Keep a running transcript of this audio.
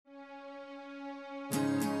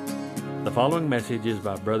The following message is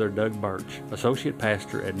by Brother Doug Birch, Associate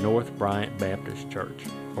Pastor at North Bryant Baptist Church.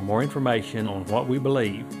 For more information on what we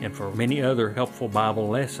believe and for many other helpful Bible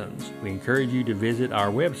lessons, we encourage you to visit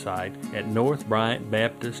our website at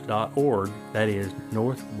northbryantbaptist.org. That is,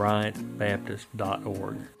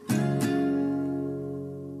 northbryantbaptist.org.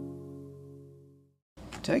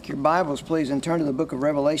 Take your Bibles, please, and turn to the book of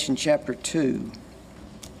Revelation chapter 2.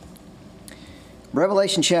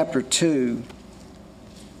 Revelation chapter 2,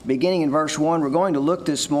 beginning in verse 1, we're going to look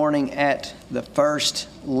this morning at the first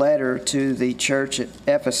letter to the church at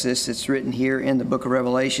Ephesus. It's written here in the book of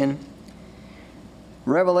Revelation.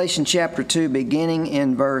 Revelation chapter 2, beginning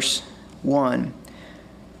in verse 1.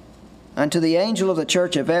 Unto the angel of the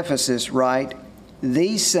church of Ephesus write,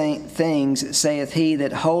 These things saith he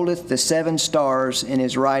that holdeth the 7 stars in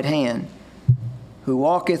his right hand, who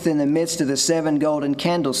walketh in the midst of the 7 golden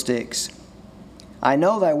candlesticks. I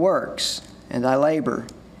know thy works, and thy labor,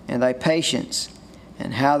 and thy patience,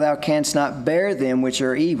 and how thou canst not bear them which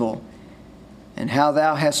are evil, and how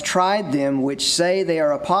thou hast tried them which say they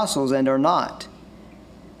are apostles and are not,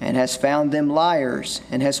 and hast found them liars,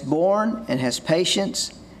 and hast borne, and hast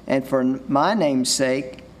patience, and for my name's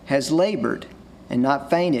sake hast labored, and not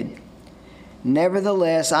fainted.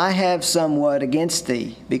 Nevertheless, I have somewhat against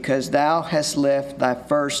thee, because thou hast left thy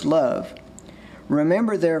first love.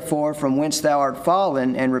 Remember therefore from whence thou art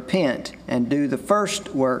fallen, and repent, and do the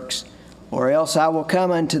first works, or else I will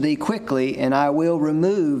come unto thee quickly, and I will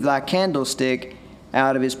remove thy candlestick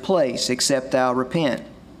out of his place, except thou repent.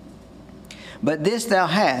 But this thou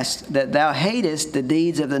hast, that thou hatest the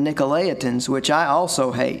deeds of the Nicolaitans, which I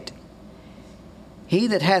also hate. He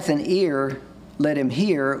that hath an ear, let him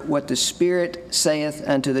hear what the Spirit saith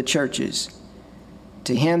unto the churches.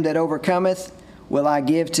 To him that overcometh will I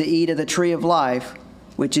give to eat of the tree of life,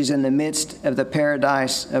 which is in the midst of the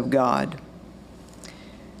paradise of God.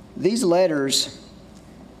 These letters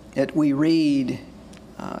that we read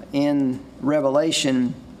in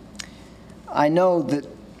Revelation, I know that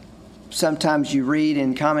sometimes you read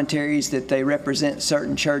in commentaries that they represent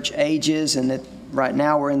certain church ages, and that right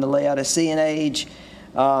now we're in the Laodicean age.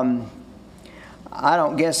 I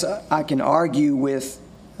don't guess I can argue with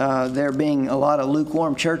there being a lot of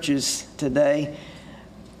lukewarm churches today.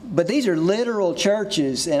 But these are literal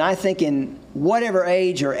churches, and I think in whatever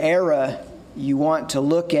age or era you want to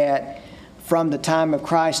look at from the time of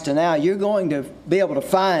Christ to now, you're going to be able to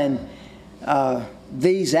find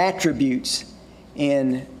these attributes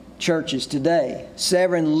in churches today.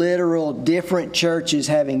 7 literal different churches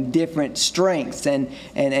having different strengths and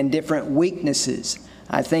different weaknesses.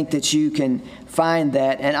 I think that you can find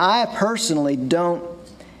that. And I personally don't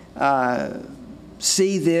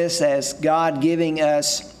see this as God giving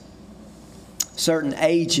us certain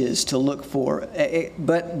ages to look for,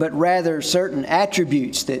 but rather certain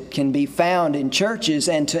attributes that can be found in churches,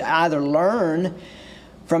 and to either learn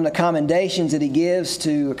from the commendations that he gives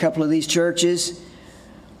to a couple of these churches,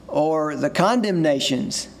 or the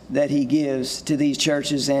condemnations that he gives to these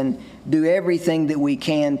churches, and do everything that we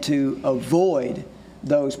can to avoid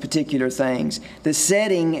those particular things. The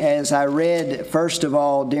setting, as I read first of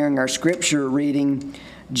all during our scripture reading,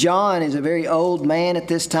 John is a very old man at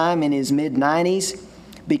this time, in his mid-90s,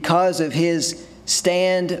 because of his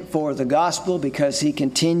stand for the gospel, because he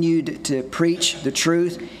continued to preach the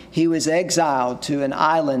truth. He was exiled to an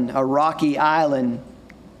island, a rocky island,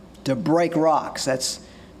 to break rocks. That's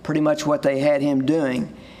pretty much what they had him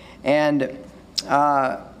doing. And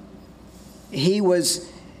while he was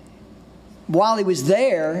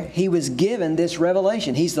there, he was given this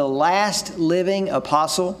revelation. He's the last living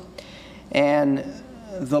apostle, and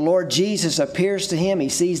the Lord Jesus appears to him. He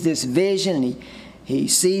sees this vision, and he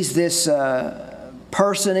sees this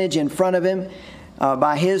personage in front of him,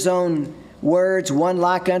 by his own words, one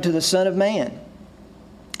like unto the Son of Man.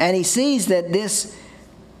 And he sees that this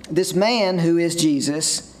man, who is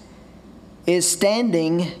Jesus, is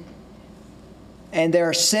standing, and there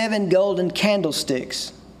are 7 golden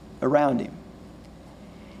candlesticks around him.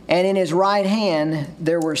 And in his right hand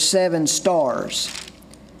there were 7 stars.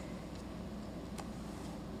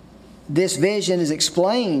 This vision is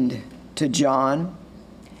explained to John,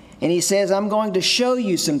 and he says, I'm going to show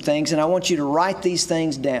you some things, and I want you to write these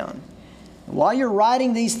things down. While you're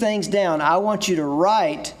writing these things down, I want you to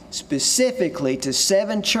write specifically to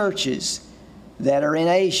 7 churches that are in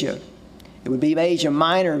Asia. It would be Asia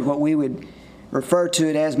Minor, what we would refer to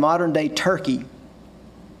it as modern-day Turkey.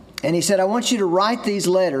 And he said, I want you to write these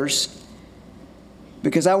letters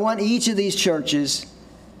because I want each of these churches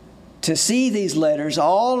to see these letters,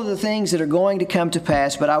 all of the things that are going to come to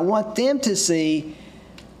pass, but I want them to see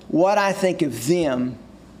what I think of them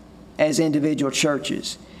as individual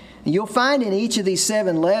churches. You'll find in each of these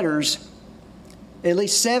 7 letters at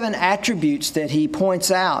least 7 attributes that he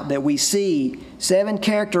points out, that we see, 7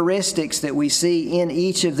 characteristics that we see in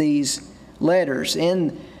each of these letters.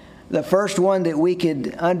 In the first one that we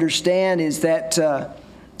could understand is that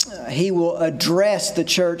he will address the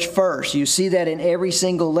church first. You see that in every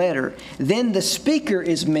single letter. Then the speaker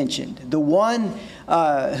is mentioned, the one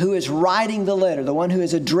who is writing the letter, the one who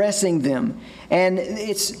is addressing them. And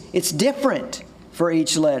it's different for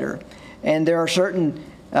each letter. And there are certain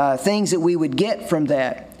things that we would get from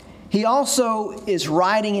that. He also is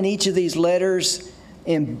writing in each of these letters,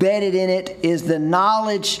 embedded in it is the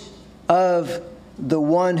knowledge of the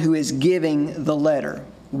one who is giving the letter.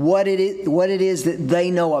 What it is that they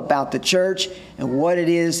know about the church and what it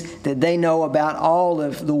is that they know about all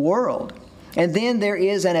of the world. And then there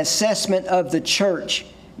is an assessment of the church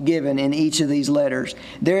given in each of these letters.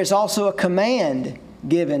 There is also a command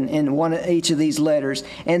given in each of these letters.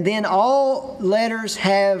 And then all letters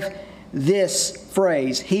have this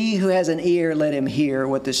phrase, "He who has an ear, let him hear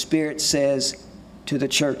what the Spirit says to the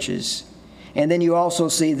churches." And then you also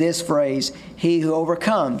see this phrase, "He who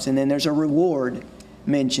overcomes," and then there's a reward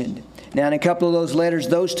mentioned. Now in a couple of those letters,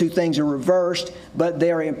 those two things are reversed, but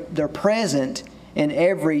they're present in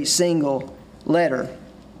every single letter.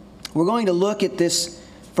 We're going to look at this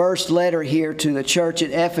first letter here to the church at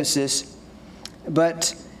Ephesus.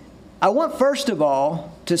 But I want, first of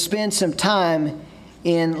all, to spend some time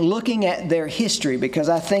in looking at their history, because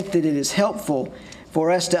I think that it is helpful for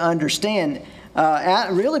us to understand.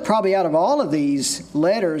 Really, probably out of all of these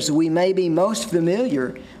letters, we may be most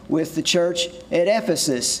familiar with the church at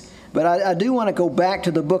Ephesus. But I do want to go back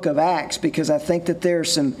to the book of Acts, because I think that there are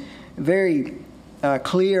some very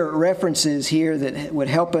clear references here that would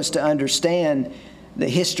help us to understand the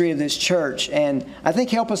history of this church. And I think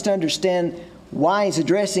help us to understand why he's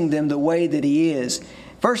addressing them the way that he is.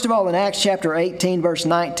 First of all, in Acts chapter 18, verse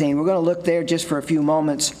 19, we're going to look there just for a few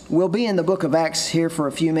moments. We'll be in the book of Acts here for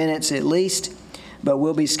a few minutes at least, but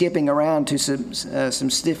we'll be skipping around to some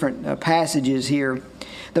different passages here.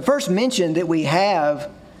 The first mention that we have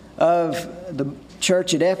of the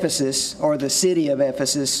church at Ephesus, or the city of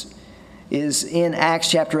Ephesus, is in Acts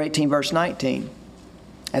chapter 18, verse 19.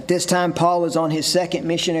 At this time, Paul is on his second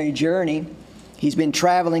missionary journey. He's been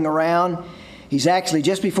traveling around. He's actually,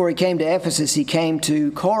 just before he came to Ephesus, he came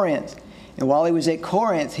to Corinth. And while he was at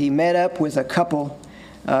Corinth, he met up with a couple,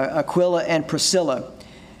 Aquila and Priscilla.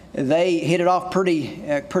 They hit it off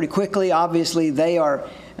pretty quickly. Obviously, they are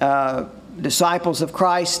disciples of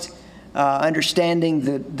Christ,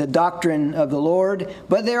 understanding the doctrine of the Lord.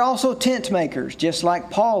 But they're also tent makers, just like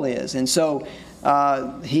Paul is. And so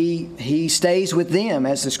he stays with them,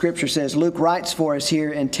 as the Scripture says. Luke writes for us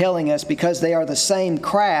here and telling us, because they are the same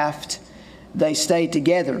craft, they stay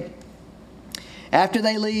together. After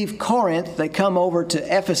they leave Corinth, they come over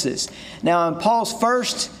to Ephesus. Now, on Paul's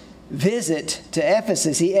first visit to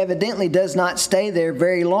Ephesus, he evidently does not stay there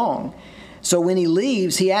very long. So when he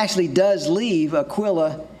leaves, he actually does leave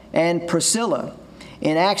Aquila and Priscilla.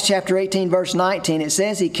 In Acts chapter 18, verse 19, it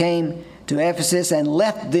says he came to Ephesus and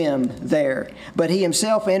left them there. But he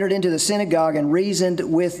himself entered into the synagogue and reasoned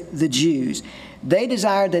with the Jews. They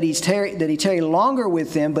desired that he tarry longer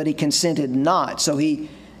with them, but he consented not. So he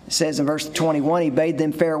says in verse 21, he bade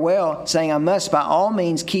them farewell, saying, "I must by all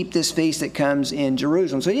means keep this feast that comes in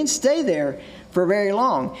Jerusalem." So he didn't stay there for very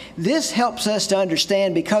long. This helps us to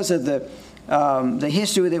understand, because of the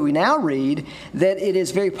history that we now read, that it is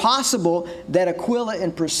very possible that Aquila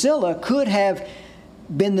and Priscilla could have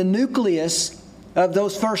been the nucleus of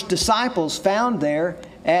those first disciples found there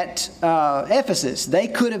at Ephesus. They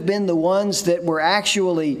could have been the ones that were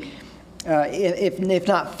actually, if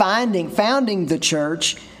not founding the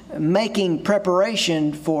church, making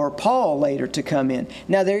preparation for Paul later to come in.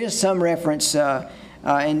 Now, there is some reference and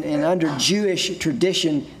under Jewish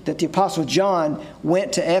tradition that the Apostle John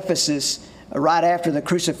went to Ephesus right after the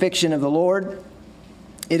crucifixion of the Lord.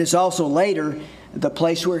 It is also later the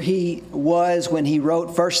place where he was when he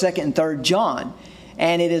wrote 1st, 2nd, and 3rd John.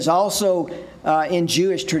 And it is also in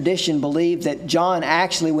Jewish tradition believed that John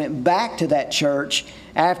actually went back to that church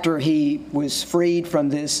after he was freed from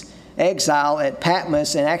this exile at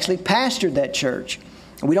Patmos and actually pastored that church.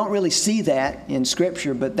 We don't really see that in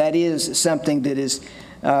Scripture, but that is something that is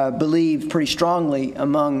believed pretty strongly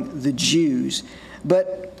among the Jews.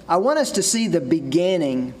 But I want us to see the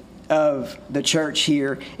beginning of the church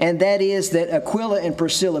here, and that is that Aquila and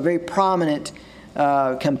Priscilla, very prominent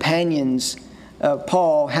companions of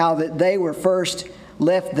Paul, how that they were first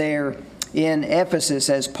left there in Ephesus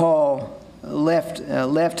as Paul left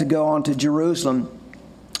to go on to Jerusalem.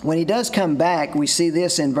 When he does come back, we see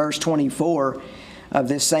this in verse 24. of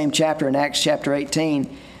this same chapter in Acts chapter 18.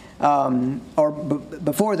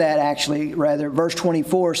 Before that, actually, rather, verse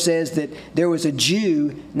 24 says that there was a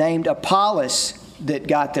Jew named Apollos that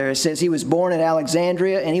got there. It says he was born at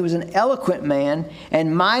Alexandria, and he was an eloquent man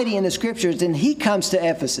and mighty in the Scriptures, and he comes to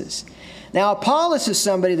Ephesus. Now, Apollos is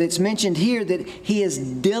somebody that's mentioned here that he is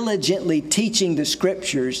diligently teaching the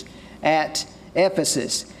Scriptures at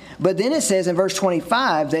Ephesus. But then it says in verse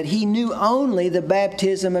 25 that he knew only the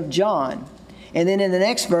baptism of John. And then in the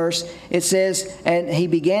next verse, it says, and he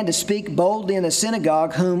began to speak boldly in the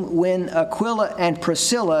synagogue, whom when Aquila and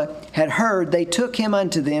Priscilla had heard, they took him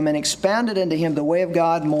unto them and expounded unto him the way of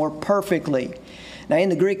God more perfectly. Now, in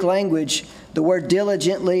the Greek language, the word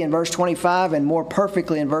diligently in verse 25 and more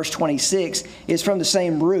perfectly in verse 26 is from the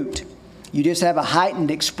same root. You just have a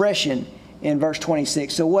heightened expression in verse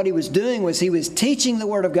 26. So what he was doing was he was teaching the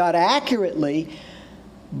Word of God accurately,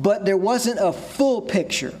 but there wasn't a full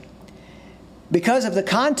picture. Because of the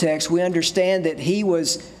context, we understand that he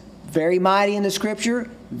was very mighty in the Scripture,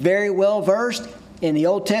 very well versed in the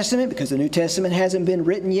Old Testament, because the New Testament hasn't been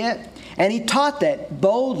written yet. And he taught that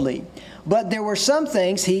boldly. But there were some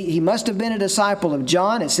things, he must have been a disciple of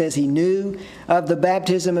John. It says he knew of the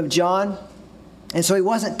baptism of John. And so he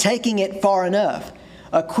wasn't taking it far enough.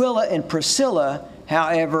 Aquila and Priscilla,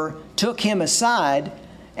 however, took him aside,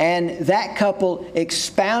 and that couple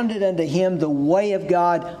expounded unto him the way of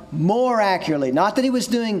God more accurately. Not that he was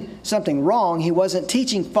doing something wrong. He wasn't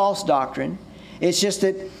teaching false doctrine. It's just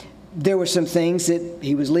that there were some things that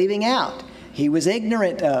he was leaving out. He was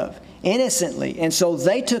ignorant of, innocently. And so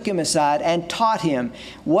they took him aside and taught him.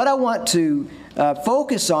 What I want to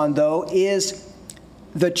focus on, though, is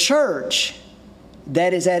the church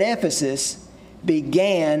that is at Ephesus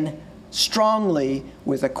began strongly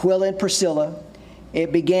with Aquila and Priscilla.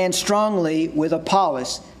 It began strongly with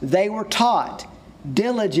Apollos. They were taught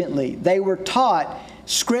diligently. They were taught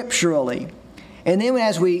scripturally. And then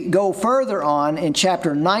as we go further on in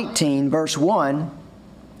chapter 19, verse 1,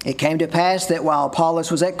 it came to pass that while Apollos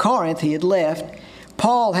was at Corinth, he had left.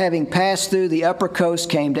 Paul, having passed through the upper coast,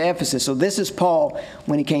 came to Ephesus. So this is Paul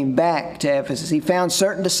when he came back to Ephesus. He found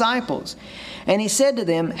certain disciples. And he said to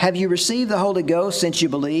them, Have you received the Holy Ghost since you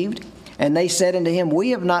believed? And they said unto him,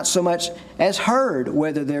 We have not so much as heard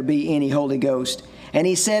whether there be any Holy Ghost. And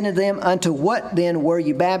he said unto them, Unto what then were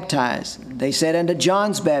you baptized? They said, Unto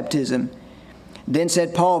John's baptism. Then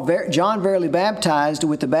said Paul, John verily baptized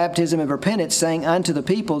with the baptism of repentance, saying unto the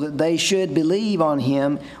people that they should believe on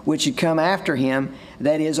him which should come after him,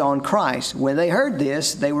 that is, on Christ. When they heard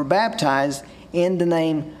this, they were baptized in the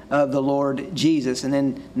name of the Lord Jesus. And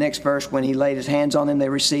then next verse, when he laid his hands on them, they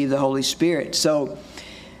received the Holy Spirit. So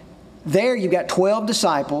there you've got 12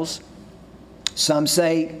 disciples. Some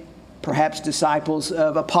say perhaps disciples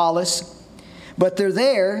of Apollos. But they're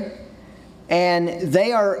there, and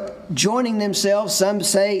they are joining themselves. Some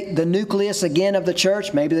say the nucleus again of the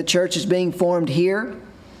church. Maybe the church is being formed here.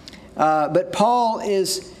 But Paul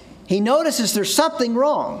he notices there's something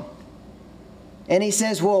wrong. And he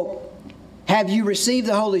says, well, have you received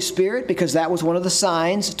the Holy Spirit? Because that was one of the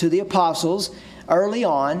signs to the apostles early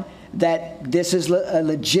on, that this is a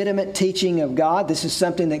legitimate teaching of God. This is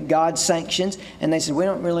something that God sanctions. And they said, we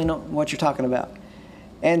don't really know what you're talking about.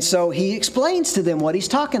 And so he explains to them what he's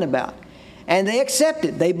talking about. And they accept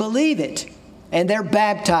it. They believe it. And they're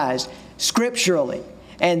baptized scripturally.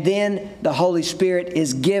 And then the Holy Spirit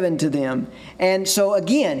is given to them. And so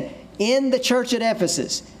again, in the church at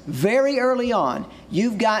Ephesus, very early on,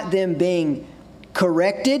 you've got them being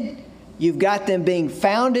corrected. You've got them being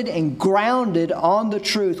founded and grounded on the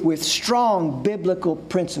truth with strong biblical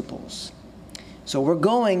principles. So we're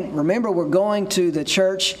going to the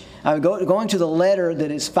church, going to the letter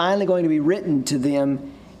that is finally going to be written to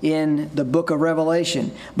them in the book of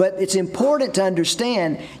Revelation. But it's important to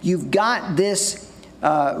understand you've got this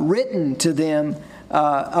written to them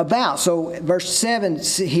about. So verse 7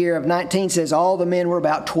 here of 19 says all the men were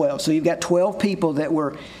about 12. So you've got 12 people that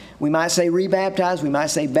were, we might say rebaptized, we might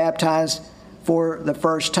say baptized for the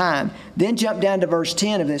first time. Then jump down to verse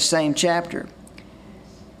 10 of this same chapter. It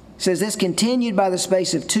says, This continued by the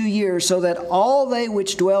space of 2 years, so that all they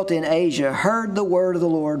which dwelt in Asia heard the word of the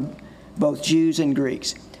Lord, both Jews and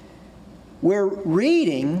Greeks. We're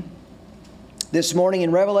reading this morning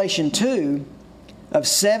in Revelation 2 of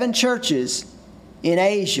 7 churches in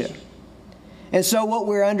Asia. And so what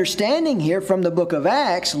we're understanding here from the book of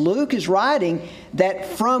Acts, Luke is writing that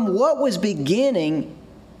from what was beginning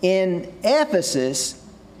in Ephesus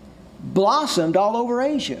blossomed all over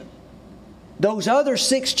Asia. Those other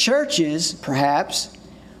 6 churches, perhaps,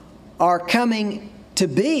 are coming to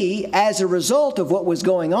be as a result of what was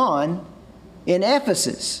going on in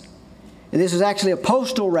Ephesus. And this was actually a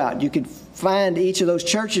postal route. You could find each of those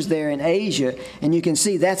churches there in Asia, and you can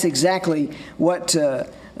see that's exactly what the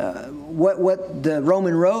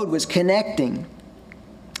Roman road was connecting.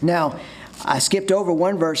 Now, I skipped over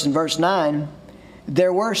one verse in verse 9.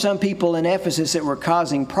 There were some people in Ephesus that were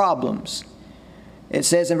causing problems. It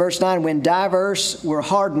says in verse 9, when diverse were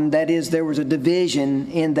hardened, that is, there was a division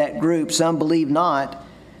in that group, some believed not,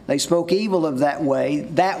 they spoke evil of that way.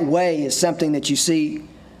 That way is something that you see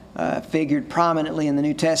figured prominently in the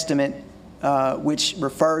New Testament, which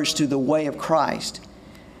refers to the way of Christ.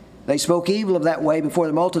 They spoke evil of that way before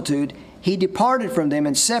the multitude. He departed from them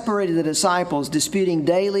and separated the disciples, disputing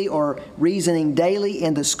daily or reasoning daily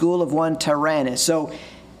in the school of one Tyrannus. So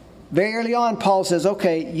very early on, Paul says,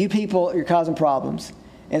 okay, you people, you're causing problems.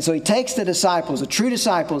 And so he takes the disciples, the true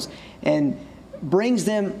disciples, and brings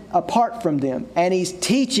them apart from them. And he's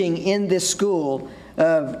teaching in this school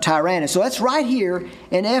of Tyrannus. So that's right here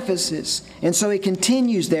in Ephesus. And so he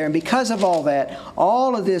continues there. And because of all that,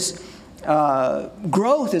 all of this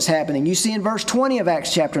growth is happening. You see in verse 20 of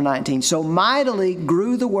Acts chapter 19, so mightily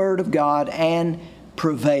grew the word of God and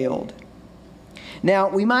prevailed. Now,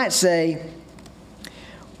 we might say,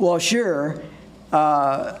 well, sure,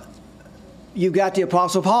 you've got the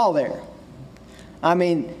Apostle Paul there. I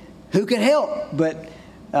mean, who could help but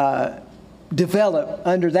develop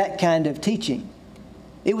under that kind of teaching?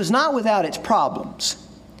 It was not without its problems.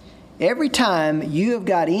 Every time you have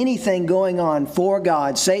got anything going on for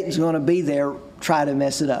God, Satan's going to be there, try to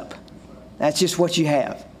mess it up. That's just what you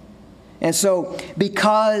have. And so,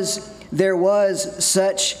 because there was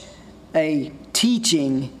such a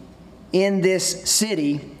teaching in this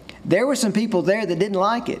city, there were some people there that didn't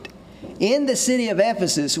like it. In the city of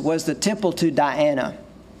Ephesus was the temple to Diana,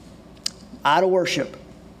 idol worship.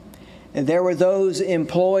 And there were those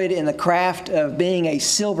employed in the craft of being a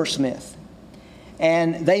silversmith.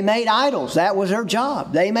 And they made idols. That was their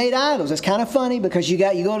job. They made idols. It's kind of funny because you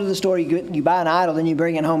go to the store, you buy an idol, then you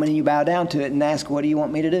bring it home and then you bow down to it and ask, what do you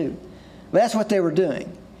want me to do? But that's what they were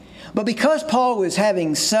doing. But because Paul was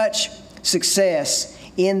having such success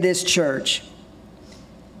in this church,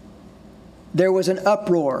 there was an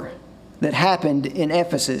uproar that happened in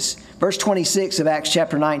Ephesus. Verse 26 of Acts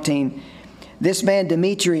chapter 19, this man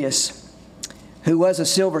Demetrius, who was a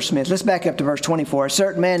silversmith. Let's back up to verse 24. A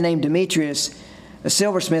certain man named Demetrius, a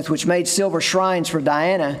silversmith, which made silver shrines for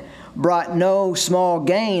Diana, brought no small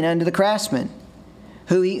gain unto the craftsmen,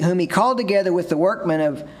 whom he called together with the workmen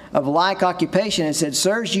of like occupation and said,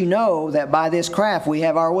 sirs, you know that by this craft we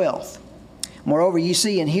have our wealth. Moreover, you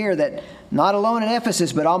see and hear that not alone in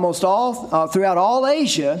Ephesus, but almost all throughout all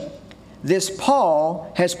Asia, this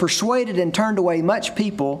Paul has persuaded and turned away much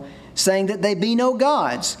people, saying that they be no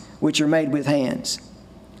gods which are made with hands.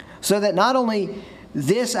 So that not only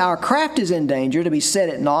this our craft is in danger to be set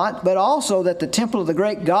at naught, but also that the temple of the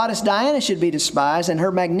great goddess Diana should be despised, and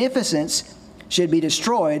her magnificence should be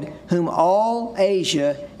destroyed, whom all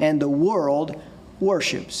Asia and the world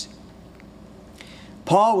worships.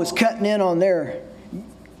 Paul was cutting in on their,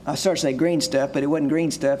 I started to say green stuff, but it wasn't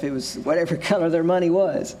green stuff. It was whatever color their money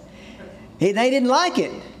was. They didn't like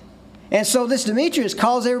it. And so this Demetrius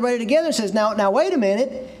calls everybody together and says, now wait a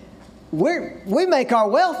minute. We make our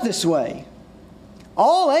wealth this way.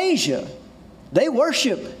 All Asia, they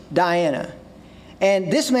worship Diana.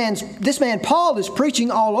 And this man Paul is preaching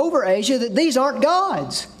all over Asia that these aren't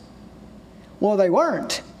gods. Well, they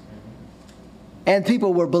weren't. And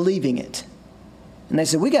people were believing it. And they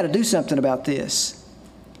said, we got to do something about this.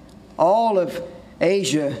 All of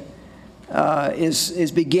Asia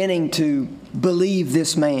is beginning to believe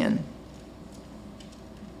this man.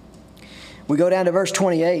 We go down to verse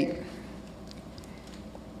 28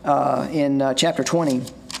 in chapter 20.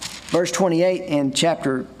 Verse 28 in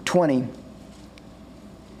chapter 20.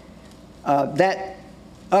 That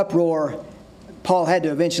uproar, Paul had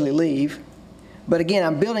to eventually leave. But again,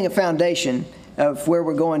 I'm building a foundation of where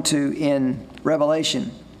we're going to in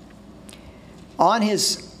Revelation.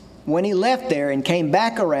 When he left there and came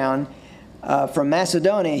back around from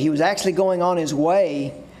Macedonia, he was actually going on his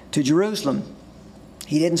way to Jerusalem.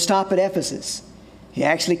 He didn't stop at Ephesus. He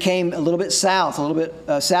actually came a little bit south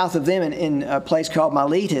of them in a place called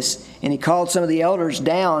Miletus, and he called some of the elders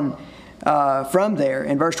down from there.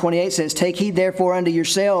 And verse 28 says, take heed therefore unto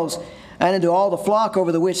yourselves and unto all the flock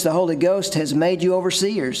over the which the Holy Ghost has made you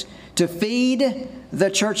overseers, to feed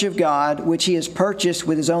the church of God, which he has purchased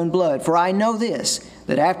with his own blood. For I know this,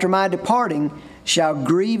 that after my departing shall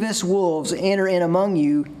grievous wolves enter in among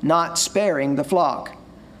you, not sparing the flock.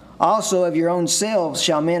 Also of your own selves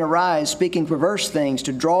shall men arise, speaking perverse things,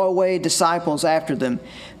 to draw away disciples after them.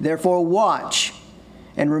 Therefore watch,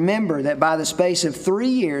 And remember that by the space of 3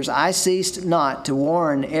 years I ceased not to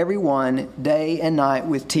warn every one day and night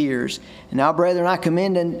with tears. And now, brethren, I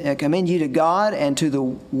commend you to God and to the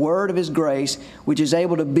word of His grace, which is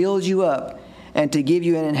able to build you up and to give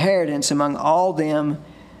you an inheritance among all them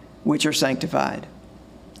which are sanctified.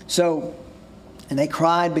 So, and they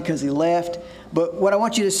cried because he left. But what I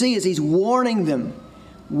want you to see is he's warning them.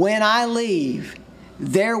 When I leave,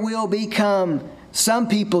 there will become some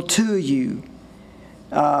people to you,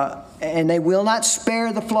 and they will not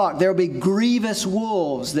spare the flock. There will be grievous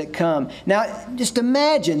wolves that come. Now, just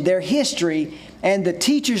imagine their history and the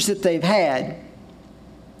teachers that they've had,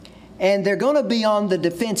 and they're going to be on the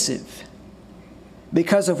defensive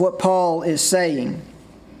because of what Paul is saying.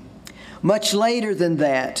 Much later than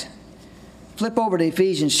that, flip over to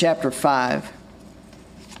Ephesians chapter 5.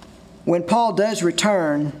 When Paul does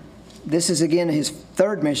return, this is again his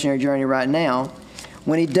third missionary journey right now.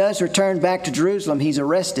 When he does return back to Jerusalem, he's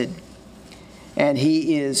arrested. And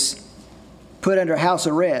he is put under house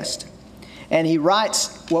arrest. And he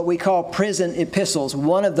writes what we call prison epistles.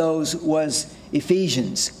 One of those was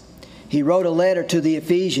Ephesians. He wrote a letter to the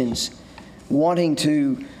Ephesians wanting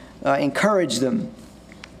to encourage them.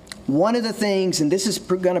 One of the things, and this is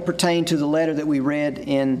going to pertain to the letter that we read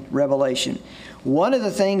in Revelation. One of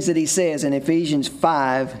the things that he says in Ephesians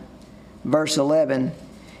 5, verse 11,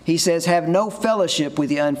 he says, "Have no fellowship with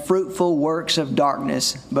the unfruitful works of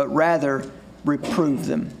darkness, but rather reprove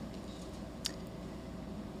them."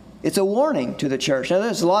 It's a warning to the church. Now,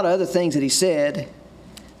 there's a lot of other things that he said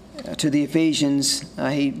to the Ephesians.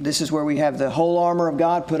 This is where we have the whole armor of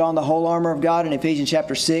God, put on the whole armor of God in Ephesians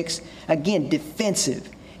chapter 6. Again, defensive.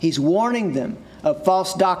 He's warning them of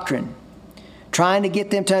false doctrine, trying to get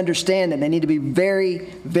them to understand that they need to be very,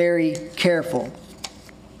 very careful.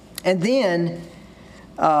 And then,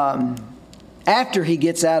 after he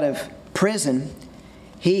gets out of prison,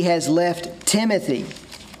 he has left Timothy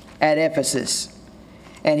at Ephesus.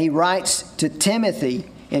 And he writes to Timothy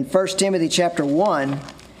in 1 Timothy chapter 1.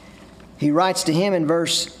 He writes to him in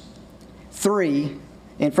verse 3.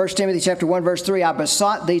 In 1 Timothy chapter 1, verse 3, "I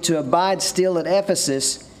besought thee to abide still at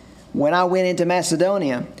Ephesus when I went into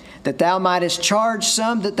Macedonia, that thou mightest charge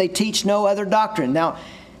some that they teach no other doctrine." Now,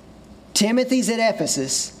 Timothy's at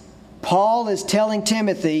Ephesus. Paul is telling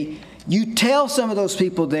Timothy, you tell some of those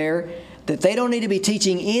people there that they don't need to be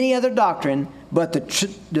teaching any other doctrine but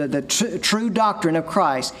the true doctrine of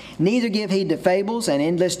Christ. Neither give heed to fables and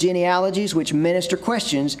endless genealogies which minister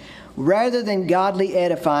questions, rather than godly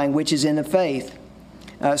edifying which is in the faith.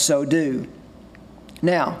 So do.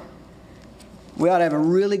 Now, we ought to have a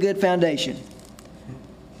really good foundation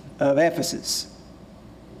of Ephesus.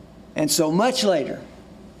 And so much later,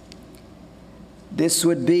 this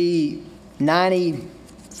would be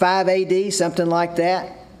 95 AD, something like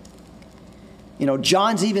that. You know,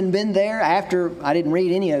 John's even been there after. I didn't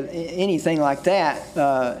read anything like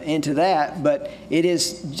that into that, but it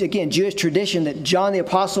is, again, Jewish tradition that John the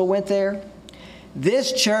Apostle went there.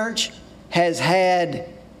 This church has had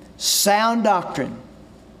sound doctrine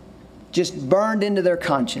just burned into their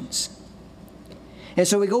conscience. And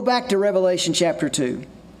so we go back to Revelation chapter 2.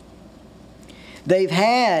 They've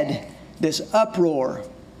had this uproar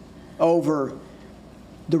over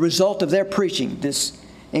the result of their preaching, this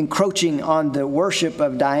encroaching on the worship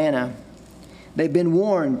of Diana. They've been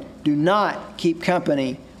warned, do not keep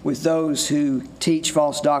company with those who teach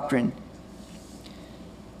false doctrine.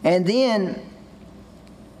 And then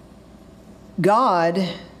God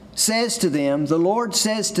says to them, the Lord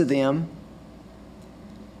says to them,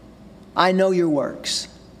 "I know your works,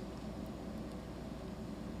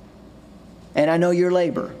 and I know your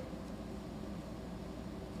labor,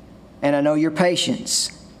 and I know your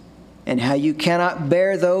patience, and how you cannot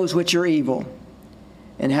bear those which are evil,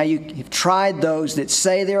 and how you have tried those that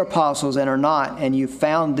say they're apostles and are not, and you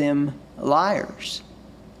found them liars."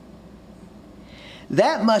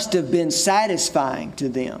 That must have been satisfying to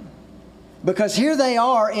them, because here they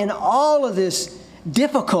are in all of this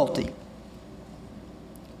difficulty.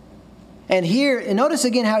 And here, and notice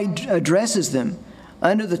again how he addresses them.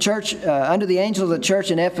 Under the angel of the church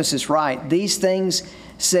in Ephesus write, "These things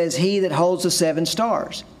says he that holds the 7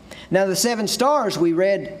 stars." Now, the 7 stars we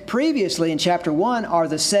read previously in chapter 1 are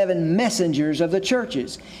the 7 messengers of the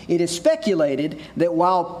churches. It is speculated that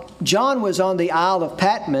while John was on the Isle of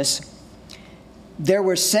Patmos, there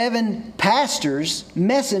were 7 pastors,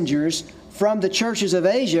 messengers from the churches of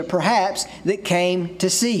Asia, perhaps, that came to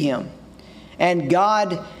see him. And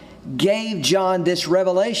God gave John this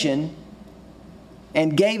revelation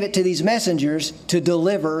and gave it to these messengers to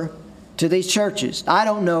deliver to these churches. I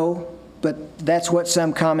don't know, but that's what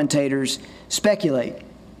some commentators speculate.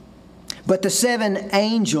 But the 7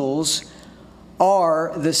 angels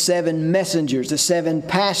are the 7 messengers, the 7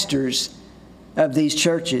 pastors of these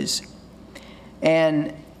churches.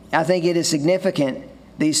 And I think it is significant.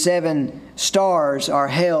 These 7 stars are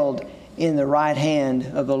held in the right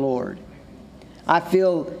hand of the Lord. I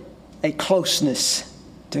feel a closeness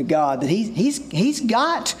to God, that He's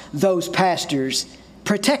got those pastors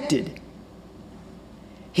protected.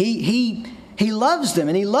 He loves them,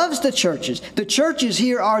 and He loves the churches. The churches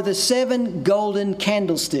here are the 7 golden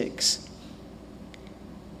candlesticks.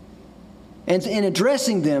 And in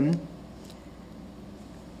addressing them,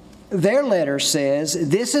 their letter says,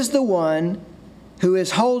 "This is the one who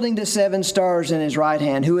is holding the 7 stars in his right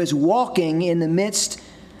hand, who is walking in the midst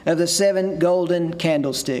of the 7 golden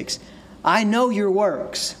candlesticks. I know your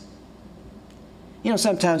works." You know,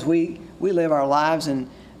 sometimes we live our lives and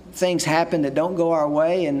things happen that don't go our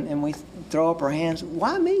way, and we throw up our hands.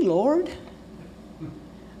 Why me, Lord?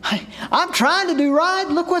 I'm trying to do right.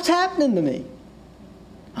 Look what's happening to me.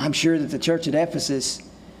 I'm sure that the church at Ephesus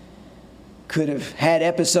could have had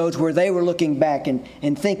episodes where they were looking back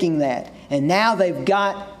and thinking that. And now they've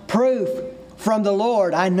got proof from the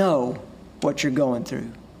Lord. I know what you're going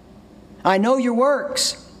through. I know your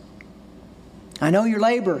works. I know your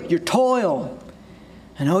labor, your toil.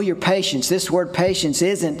 I know your patience. This word patience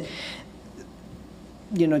isn't,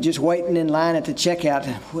 just waiting in line at the checkout.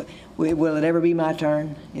 Will it ever be my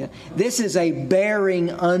turn? Yeah. This is a bearing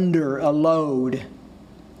under a load.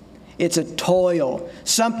 It's a toil,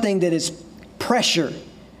 something that is pressure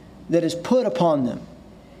that is put upon them.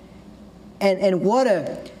 And what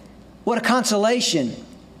a consolation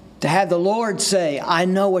to have the Lord say, I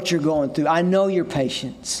know what you're going through. I know your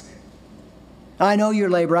patience. I know your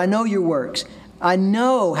labor. I know your works. I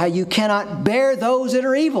know how you cannot bear those that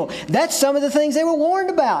are evil. That's some of the things they were warned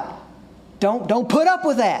about. Don't put up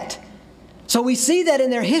with that. So we see that in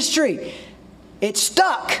their history. It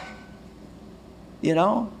stuck.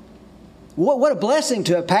 What a blessing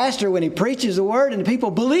to a pastor when he preaches the word and people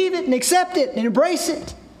believe it and accept it and embrace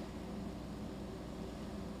it.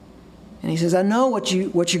 And he says, I know what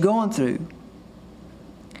you're going through.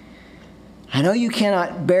 I know you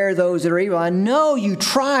cannot bear those that are evil. I know you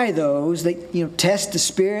try those that, test the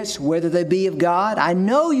spirits, whether they be of God. I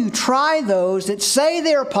know you try those that say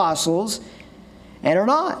they're apostles and are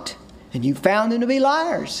not. And you found them to be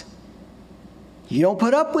liars. You don't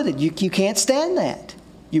put up with it. You can't stand that.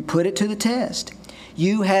 You put it to the test.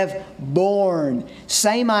 You have borne.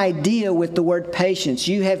 Same idea with the word patience.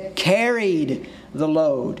 You have carried the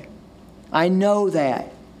load. I know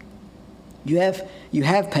that. You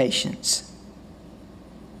have patience.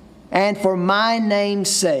 And for my name's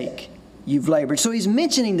sake, you've labored. So he's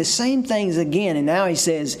mentioning the same things again. And now he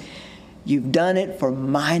says, you've done it for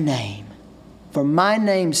my name. For my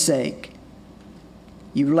name's sake,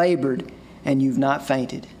 you've labored and you've not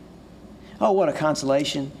fainted. Oh, what a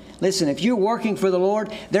consolation. Listen, if you're working for the Lord,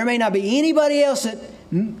 there may not be anybody else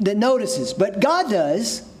that notices, but God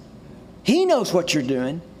does. He knows what you're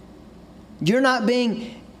doing. You're not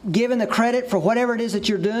being given the credit for whatever it is that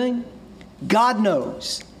you're doing. God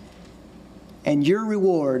knows. And your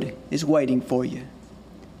reward is waiting for you.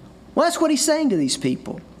 Well, that's what he's saying to these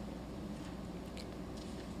people.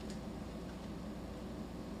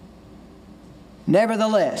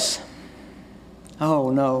 Nevertheless,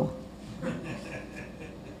 oh no.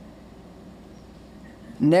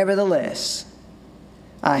 Nevertheless,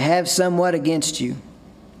 I have somewhat against you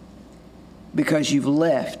because you've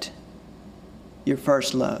left your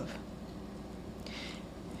first love.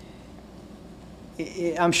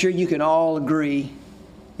 I'm sure you can all agree,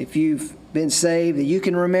 if you've been saved, that you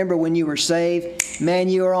can remember when you were saved, man,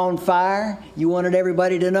 you were on fire. You wanted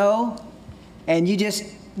everybody to know. And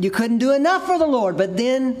you couldn't do enough for the Lord. But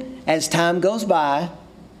then, as time goes by,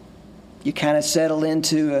 you kind of settle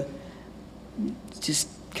into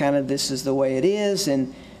this is the way it is.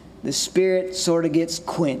 And the Spirit sort of gets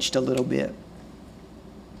quenched a little bit.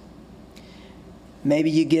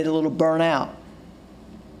 Maybe you get a little burnt out.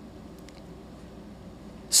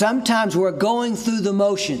 Sometimes we're going through the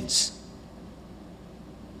motions,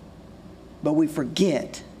 but we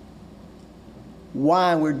forget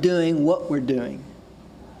why we're doing what we're doing.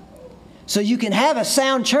 So you can have a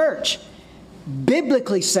sound church,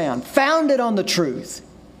 biblically sound, founded on the truth,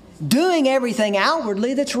 doing everything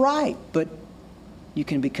outwardly that's right, but you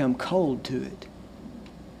can become cold to it.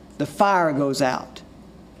 The fire goes out.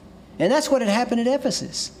 And that's what had happened at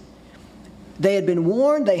Ephesus. They had been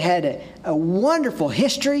warned. They had a wonderful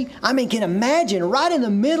history. I mean, can imagine right in the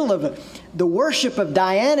middle of the worship of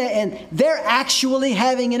Diana, and they're actually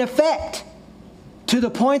having an effect to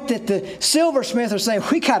the point that the silversmith are saying,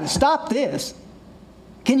 we got to stop this.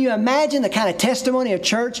 Can you imagine the kind of testimony a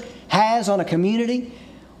church has on a community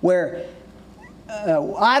where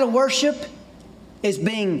idol worship is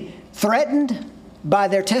being threatened by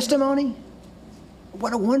their testimony?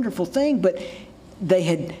 What a wonderful thing. But they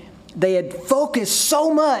had focused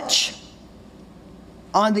so much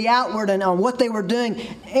on the outward and on what they were doing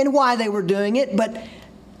and why they were doing it. But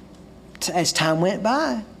as time went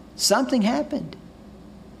by, something happened.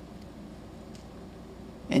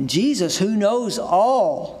 And Jesus, who knows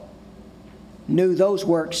all, knew those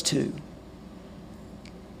works too.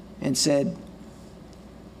 And said,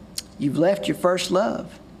 you've left your first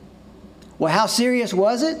love. Well, how serious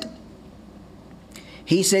was it?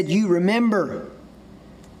 He said, you remember,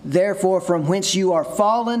 therefore, from whence you are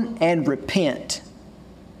fallen, and repent,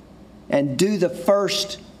 and do the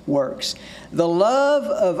first works. The love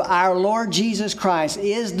of our Lord Jesus Christ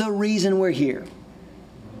is the reason we're here.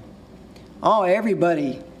 Oh,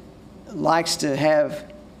 everybody likes to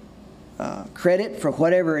have credit for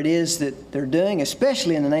whatever it is that they're doing,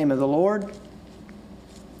 especially in the name of the Lord.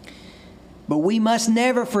 But we must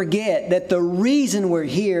never forget that the reason we're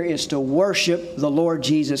here is to worship the Lord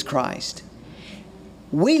Jesus Christ.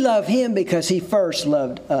 We love Him because He first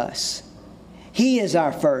loved us. He is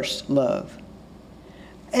our first love.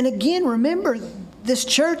 And again, remember, this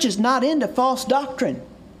church is not into false doctrine.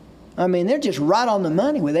 I mean, they're just right on the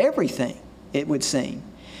money with everything, it would seem.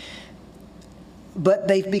 But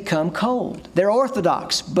they've become cold. They're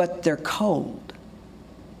orthodox, but they're cold.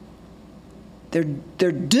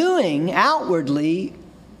 They're doing outwardly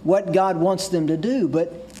what God wants them to do,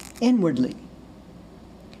 but inwardly.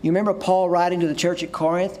 You remember Paul writing to the church at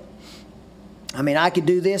Corinth? I mean, I could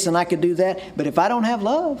do this and I could do that, but if I don't have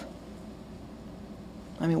love,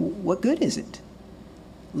 I mean, what good is it?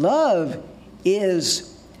 Love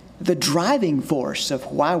is the driving force of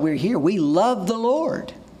why we're here. We love the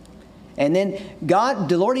Lord. And then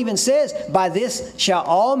the Lord even says, by this shall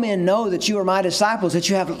all men know that you are my disciples, that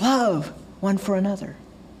you have love one for another.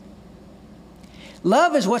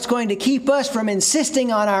 Love is what's going to keep us from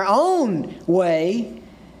insisting on our own way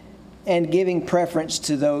and giving preference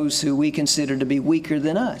to those who we consider to be weaker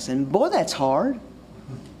than us. And boy, that's hard.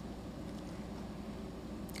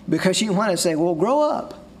 Because you want to say, well, grow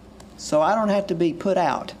up so I don't have to be put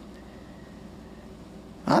out.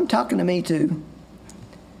 I'm talking to me too.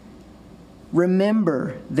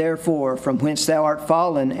 Remember, therefore, from whence thou art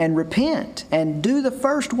fallen, and repent, and do the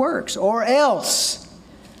first works, or else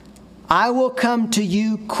I will come to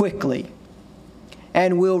you quickly,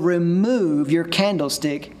 and will remove your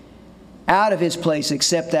candlestick out of his place,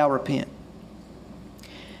 except thou repent.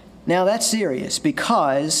 Now that's serious,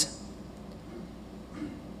 because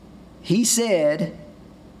he said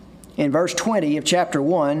in verse 20 of chapter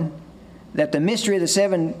 1, that the mystery of the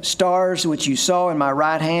 7 stars which you saw in my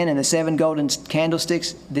right hand and the 7 golden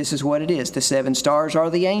candlesticks, this is what it is. The 7 stars are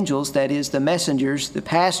the angels, that is, the messengers, the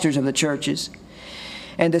pastors of the churches.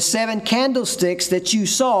 And the 7 candlesticks that you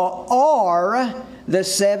saw are the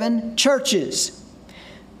 7 churches.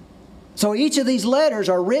 So each of these letters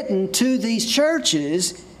are written to these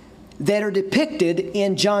churches that are depicted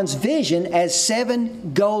in John's vision as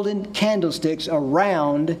 7 golden candlesticks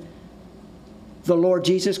around the Lord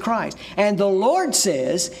Jesus Christ. And the Lord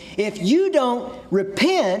says, if you don't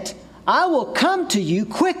repent, I will come to you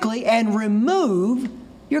quickly and remove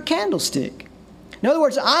your candlestick. In other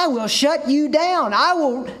words, I will shut you down. I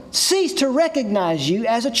will cease to recognize you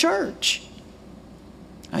as a church.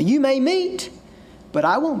 Now, you may meet, but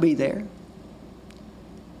I won't be there.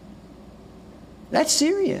 That's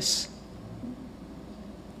serious.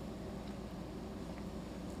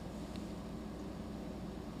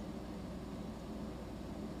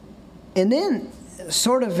 And then,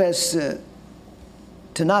 sort of as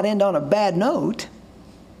to not end on a bad note,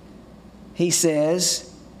 he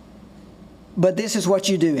says, but this is what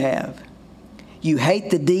you do have. You hate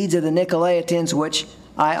the deeds of the Nicolaitans, which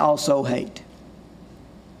I also hate.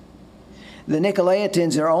 The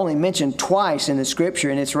Nicolaitans are only mentioned twice in the Scripture,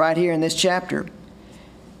 and it's right here in this chapter.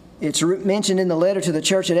 It's mentioned in the letter to the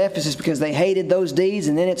church at Ephesus because they hated those deeds,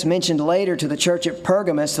 and then it's mentioned later to the church at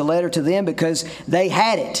Pergamos, the letter to them, because they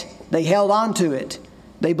had it. They held on to it.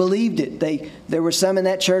 They believed it. There were some in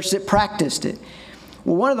that church that practiced it.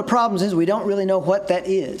 Well, one of the problems is we don't really know what that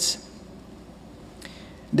is.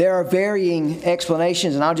 There are varying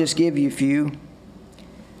explanations, and I'll just give you a few.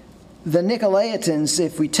 The Nicolaitans,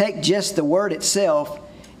 if we take just the word itself,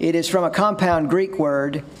 it is from a compound Greek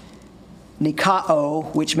word,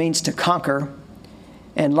 Nikao, which means to conquer,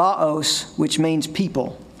 and Laos, which means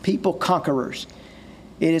people conquerors.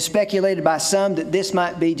 It is speculated by some that this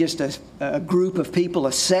might be just a group of people,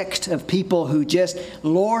 a sect of people who just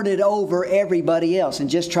lorded over everybody else and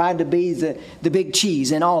just tried to be the big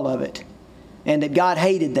cheese in all of it, and that God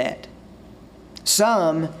hated that.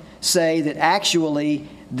 Some say that actually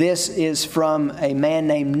this is from a man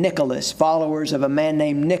named Nicholas, followers of a man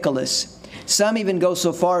named Nicholas. Some even go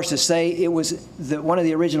so far as to say it was one of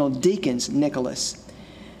the original deacons, Nicholas.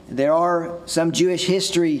 There are some Jewish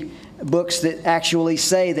history books that actually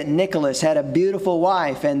say that Nicholas had a beautiful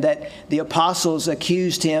wife and that the apostles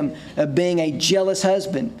accused him of being a jealous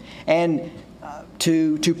husband. And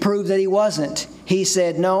to prove that he wasn't, he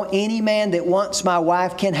said, "No, any man that wants my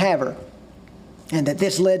wife can have her." And that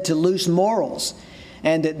this led to loose morals,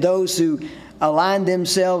 and that those who aligned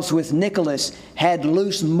themselves with Nicholas had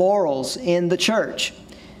loose morals in the church.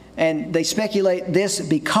 And they speculate this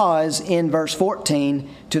because in verse 14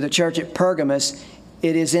 to the church at Pergamos,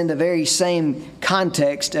 it is in the very same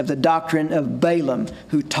context of the doctrine of Balaam,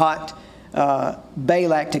 who taught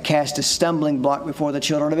Balak to cast a stumbling block before the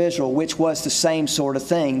children of Israel, which was the same sort of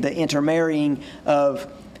thing, the intermarrying of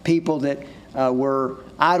people that were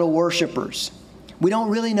idol worshipers. We don't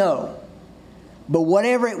really know. But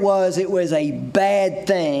whatever it was a bad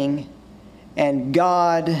thing. And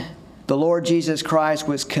God, the Lord Jesus Christ,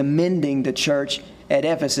 was commending the church at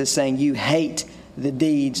Ephesus, saying, "You hate the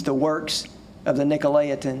deeds, the works of the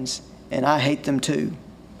Nicolaitans, and I hate them too.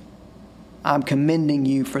 I'm commending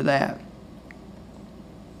you for that."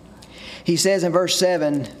 He says in verse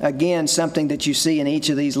 7, again, something that you see in each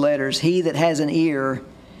of these letters, "He that has an ear,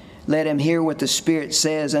 let him hear what the Spirit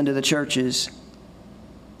says unto the churches."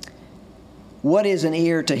 What is an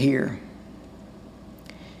ear to hear?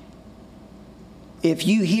 If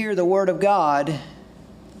you hear the Word of God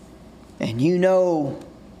and you know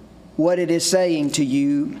what it is saying to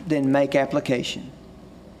you, then make application.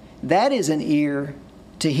 That is an ear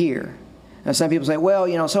to hear. Now, some people say, well,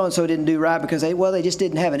 so-and-so didn't do right because they just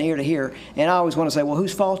didn't have an ear to hear. And I always want to say, well,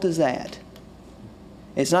 whose fault is that?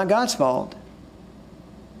 It's not God's fault.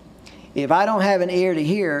 If I don't have an ear to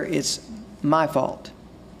hear, it's my fault.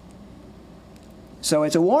 So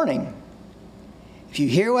it's a warning. If you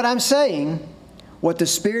hear what I'm saying, what the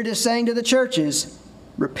Spirit is saying to the churches,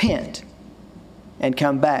 repent and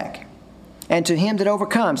come back. And to him that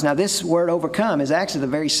overcomes. Now this word overcome is actually the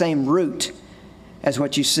very same root as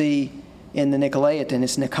what you see in the Nicolaitan.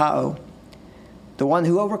 It's Nikao. The one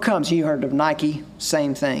who overcomes. You heard of Nike,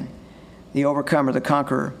 same thing. The overcomer, the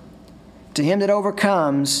conqueror. To him that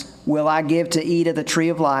overcomes will I give to eat of the tree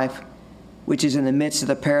of life, which is in the midst of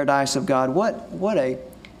the paradise of God.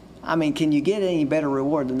 Can you get any better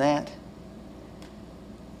reward than that?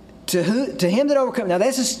 To him that overcomes. Now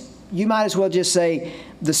this is, you might as well just say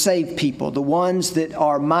the saved people, the ones that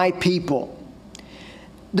are my people.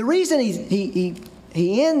 The reason he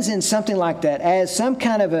ends in something like that as some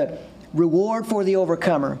kind of a reward for the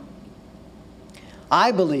overcomer,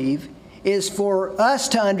 I believe, is for us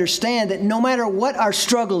to understand that no matter what our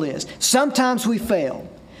struggle is, sometimes we fail.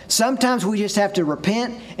 Sometimes we just have to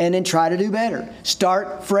repent and then try to do better.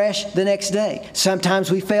 Start fresh the next day.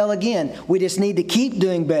 Sometimes we fail again. We just need to keep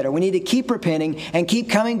doing better. We need to keep repenting and keep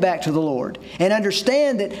coming back to the Lord. And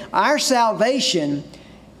understand that our salvation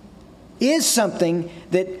is something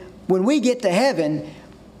that when we get to heaven,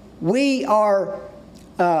 we are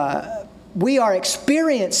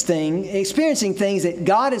experiencing things that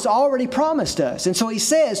God has already promised us. And so He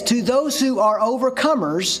says, to those who are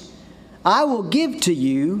overcomers, I will give to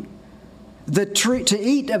you the tree to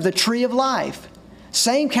eat of the tree of life.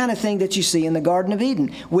 Same kind of thing that you see in the Garden of Eden,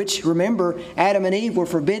 which, remember, Adam and Eve were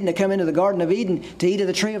forbidden to come into the Garden of Eden to eat of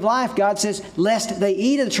the tree of life. God says, lest they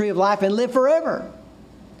eat of the tree of life and live forever.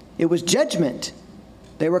 It was judgment.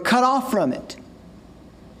 They were cut off from it.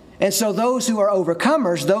 And so those who are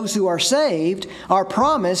overcomers, those who are saved, are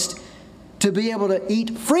promised to be able to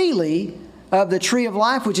eat freely of the tree of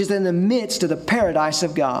life, which is in the midst of the paradise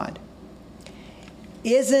of God.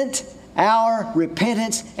 Isn't our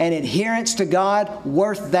repentance and adherence to God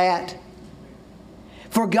worth that?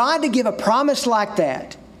 For God to give a promise like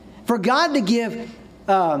that, for God to give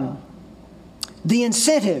the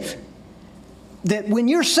incentive that when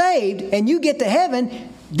you're saved and you get to heaven,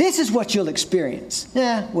 this is what you'll experience.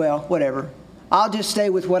 Whatever. I'll just stay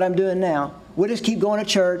with what I'm doing now. We'll just keep going to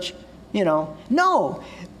church, No,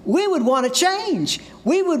 we would want to change.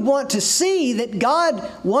 We would want to see that God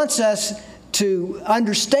wants us to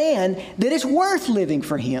understand that it's worth living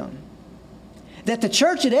for Him. That the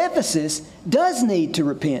church at Ephesus does need to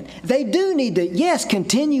repent. They do need to, yes,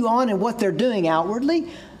 continue on in what they're doing outwardly,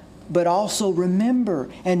 but also remember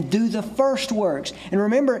and do the first works. And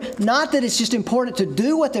remember, not that it's just important to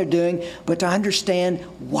do what they're doing, but to understand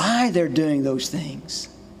why they're doing those things.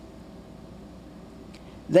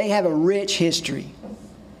 They have a rich history.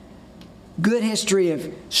 Good history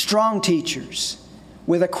of strong teachers,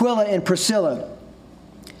 with Aquila and Priscilla,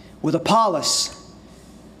 with Apollos,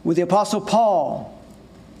 with the Apostle Paul,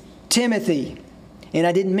 Timothy, and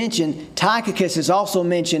I didn't mention, Tychicus is also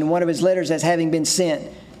mentioned in one of his letters as having been sent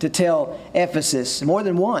to tell Ephesus more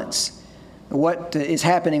than once what is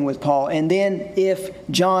happening with Paul. And then if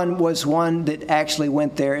John was one that actually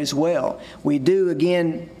went there as well. We do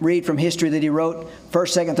again read from history that he wrote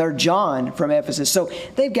 1st, 2nd, 3rd John from Ephesus. So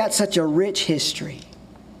they've got such a rich history.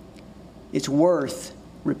 It's worth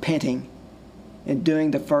repenting and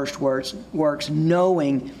doing the first works,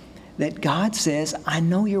 knowing that God says, I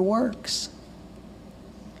know your works.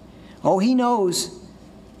 Oh, He knows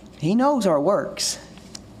our works.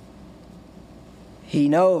 He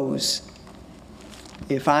knows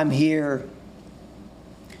if I'm here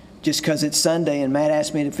just because it's Sunday and Matt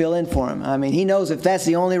asked me to fill in for him. I mean, He knows if that's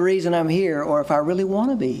the only reason I'm here or if I really want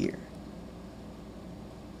to be here.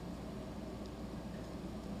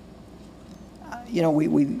 You know,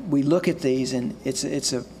 we look at these and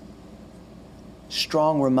it's a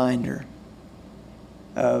strong reminder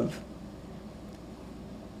of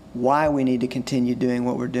why we need to continue doing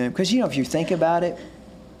what we're doing. Because, you know, if you think about it,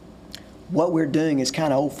 what we're doing is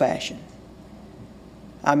kind of old-fashioned.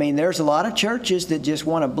 I mean, there's a lot of churches that just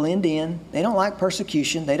want to blend in. They don't like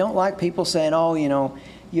persecution. They don't like people saying, oh, you know,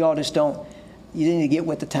 you all just don't, you need to get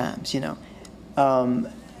with the times, you know.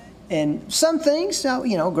 And some things,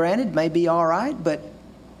 you know, granted, may be all right, but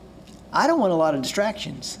I don't want a lot of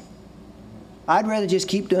distractions. I'd rather just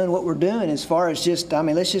keep doing what we're doing as far as just, I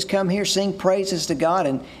mean, let's just come here, sing praises to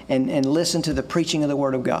God and listen to the preaching of the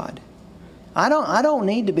Word of God. I don't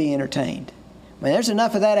need to be entertained. I mean, there's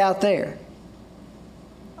enough of that out there.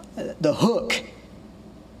 The hook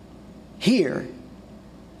here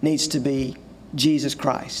needs to be Jesus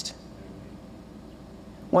Christ.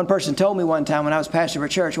 One person told me one time when I was pastor of a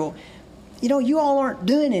church, well, you know, you all aren't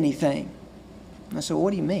doing anything. And I said, well,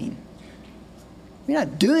 what do you mean? You're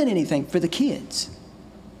not doing anything for the kids.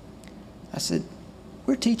 I said,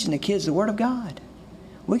 we're teaching the kids the Word of God.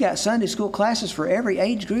 We got Sunday school classes for every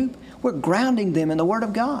age group. We're grounding them in the Word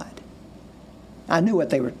of God. I knew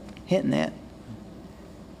what they were hinting at.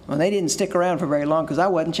 Well, they didn't stick around for very long because I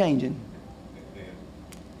wasn't changing.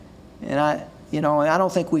 And I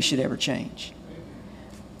don't think we should ever change.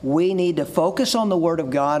 We need to focus on the Word of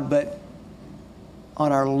God, but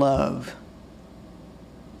on our love.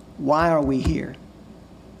 Why are we here?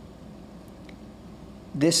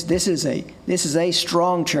 This is a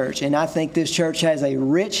strong church, and I think this church has a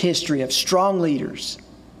rich history of strong leaders.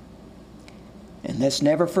 And let's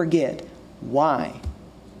never forget why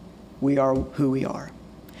we are who we are.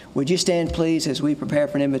 Would you stand, please, as we prepare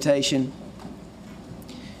for an invitation?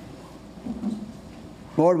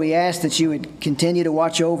 Lord, we ask that you would continue to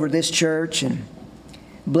watch over this church and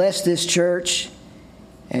bless this church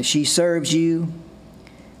as she serves you.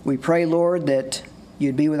 We pray, Lord, that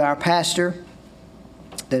you'd be with our pastor,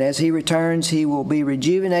 that as he returns, he will be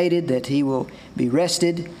rejuvenated, that he will be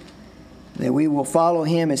rested, that we will follow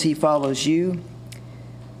him as he follows you.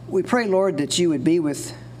 We pray, Lord, that you would be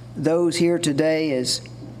with those here today, as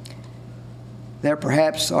there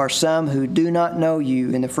perhaps are some who do not know you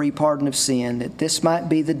in the free pardon of sin, that this might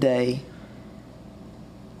be the day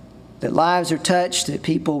that lives are touched, that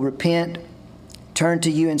people repent, turn to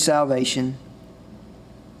you in salvation.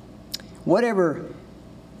 Whatever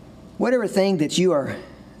thing that you are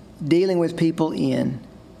dealing with people in,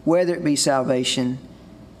 whether it be salvation,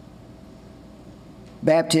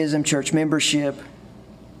 baptism, church membership,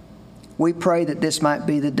 we pray that this might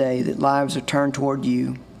be the day that lives are turned toward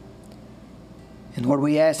you. And Lord,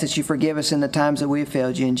 we ask that you forgive us in the times that we have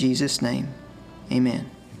failed you. In Jesus' name,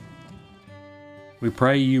 amen. We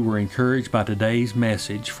pray you were encouraged by today's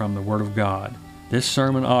message from the Word of God. This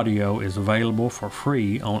sermon audio is available for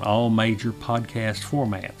free on all major podcast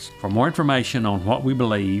formats. For more information on what we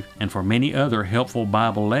believe and for many other helpful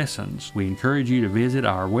Bible lessons, we encourage you to visit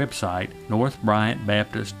our website,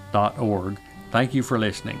 northbryantbaptist.org. Thank you for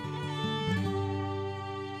listening.